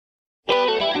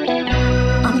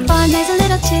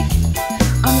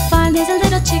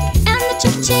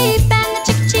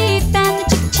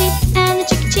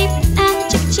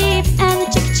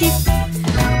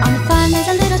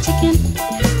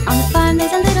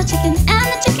little chicken, and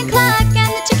the chicken cluck, and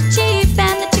the chicken cheep,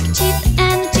 and the chicken cheep,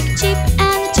 and the chicken cheep,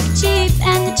 and the chicken cheep,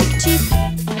 and the chicken cheep.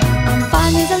 On the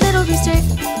farm there's a little rooster,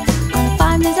 on the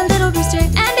farm there's a little rooster,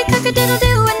 and he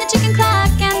cock-a-doodle-doo, and the chicken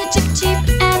cluck, and the chicken cheep,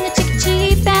 and the chicken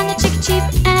cheep, and the chicken cheep,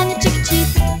 and the chicken cheep.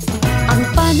 On the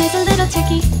farm there's a little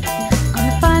turkey, on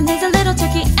the farm there's a little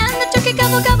turkey, and the turkey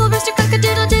gobble gobble, rooster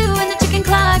cock-a-doodle-doo, and the chicken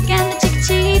cluck, and the chicken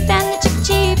cheep, and the chicken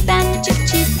cheep, and the chicken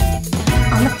cheep.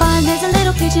 On the farm there's a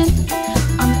little pigeon,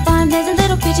 on the farm there's a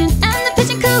little pigeon, and the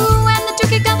pigeon coo, and the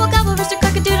turkey gobble gobble, rooster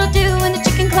cock-a-doodle-doo, and the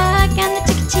chicken cluck, and the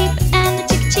chicken cheep, and the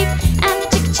chicken cheep, and the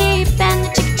chicken cheep, and the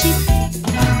chicken cheep.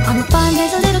 On the farm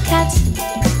there's a little cat,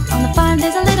 on the farm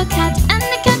there's a little cat, and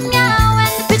the cat meow,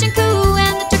 and the pigeon coo,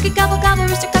 and the turkey gobble gobble,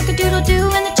 rooster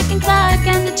cock-a-doodle-doo, and the chicken cluck,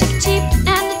 and the chicken cheep,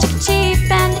 and the chicken cheep,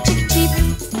 and the chicken cheep.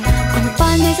 On the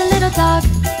farm there's a little dog,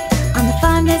 on the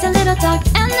farm there's a little dog,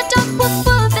 and the dog woof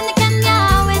woof, and the cat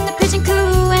meow, and the pigeon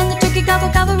coo, and the turkey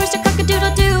gobble gobble, rooster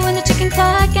cock-a-doodle-doo, and the chicken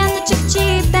cluck, and the chicken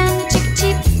cheep, and the chicken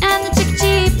cheep, and the chicken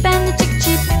cheep, and the chicken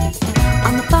cheep.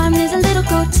 On the farm there's a little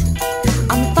goat,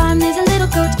 on the farm there's a little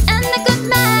goat, and the goat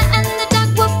maa, and the dog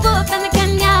woof woof, and the cat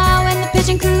meow, and the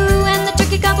pigeon coo, and the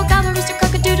turkey gobble gobble, rooster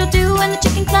cock-a-doodle-doo, and the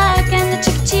chicken cluck, and the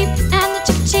chicken cheep, and the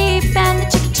chicken cheep, and the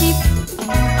chicken cheep.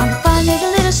 On the farm there's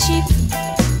a little sheep,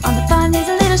 on the farm there's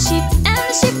a little sheep, and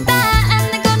the sheep baa, and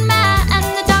the goat maa, and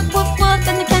the dog woof woof,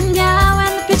 and the cat meow,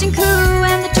 and the pigeon coo,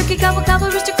 and the turkey gobble gobble,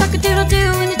 rooster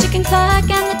cock-a-doodle-doo, and the chicken cluck,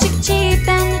 and the chicken cheep,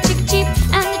 and the chicken cheep,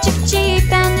 and the chicken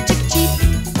cheep, and the chicken cheep.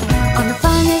 On the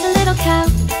farm there's a little cow,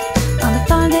 on the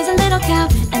farm there's a little cow,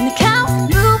 and the cow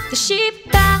moo, the sheep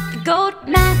baa, the goat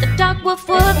maa, the dog woof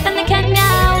woof,